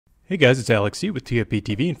Hey guys, it's Alex C with TFP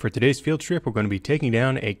TV, and for today's field trip we're going to be taking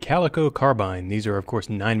down a Calico carbine. These are of course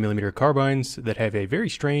 9mm carbines that have a very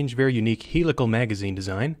strange, very unique helical magazine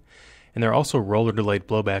design, and they're also roller delayed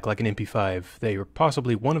blowback like an MP5. They are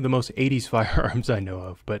possibly one of the most 80s firearms I know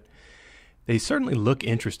of, but they certainly look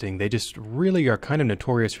interesting. They just really are kind of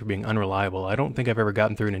notorious for being unreliable. I don't think I've ever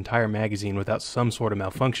gotten through an entire magazine without some sort of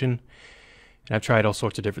malfunction. And I've tried all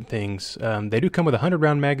sorts of different things. They do come with a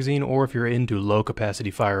 100-round magazine, or if you're into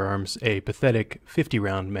low-capacity firearms, a pathetic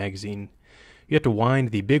 50-round magazine. You have to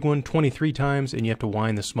wind the big one 23 times, and you have to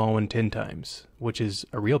wind the small one 10 times, which is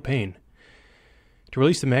a real pain. To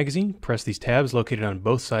release the magazine, press these tabs located on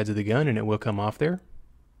both sides of the gun, and it will come off there.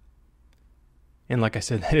 And like I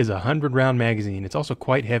said, that is a 100-round magazine. It's also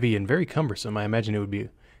quite heavy and very cumbersome. I imagine it would be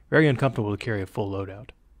very uncomfortable to carry a full loadout.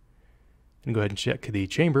 And go ahead and check the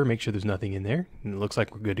chamber, make sure there's nothing in there, and it looks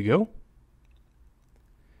like we're good to go.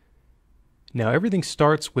 Now everything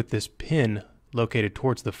starts with this pin located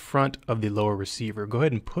towards the front of the lower receiver. Go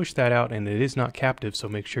ahead and push that out, and it is not captive, so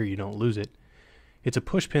make sure you don't lose it. It's a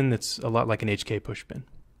push pin that's a lot like an HK push pin.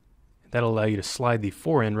 That'll allow you to slide the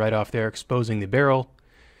forend right off there, exposing the barrel,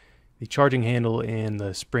 the charging handle, and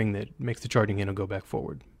the spring that makes the charging handle go back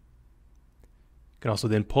forward. You can also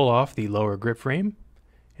then pull off the lower grip frame.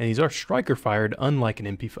 And these are striker fired, unlike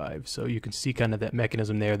an MP5, so you can see kind of that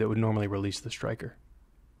mechanism there that would normally release the striker.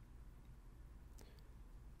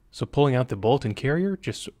 So pulling out the bolt and carrier,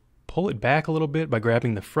 just pull it back a little bit by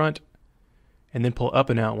grabbing the front, and then pull up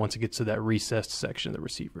and out once it gets to that recessed section of the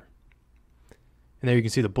receiver. And there you can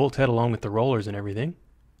see the bolt head along with the rollers and everything.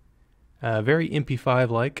 Very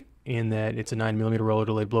MP5-like in that it's a 9mm roller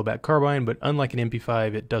delayed blowback carbine, but unlike an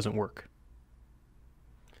MP5, it doesn't work.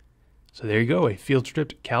 So there you go, a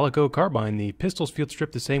field-stripped Calico carbine. The pistols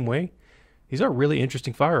field-stripped the same way. These are really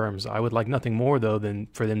interesting firearms. I would like nothing more, though, than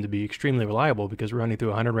for them to be extremely reliable, because running through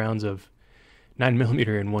 100 rounds of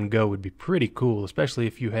 9mm in one go would be pretty cool, especially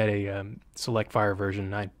if you had a select fire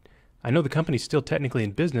version. I know the company's still technically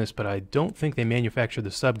in business, but I don't think they manufacture the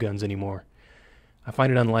subguns anymore. I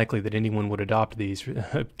find it unlikely that anyone would adopt these,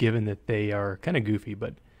 given that they are kind of goofy,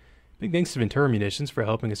 but big thanks to Ventura Munitions for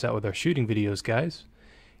helping us out with our shooting videos, guys.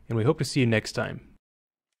 And we hope to see you next time.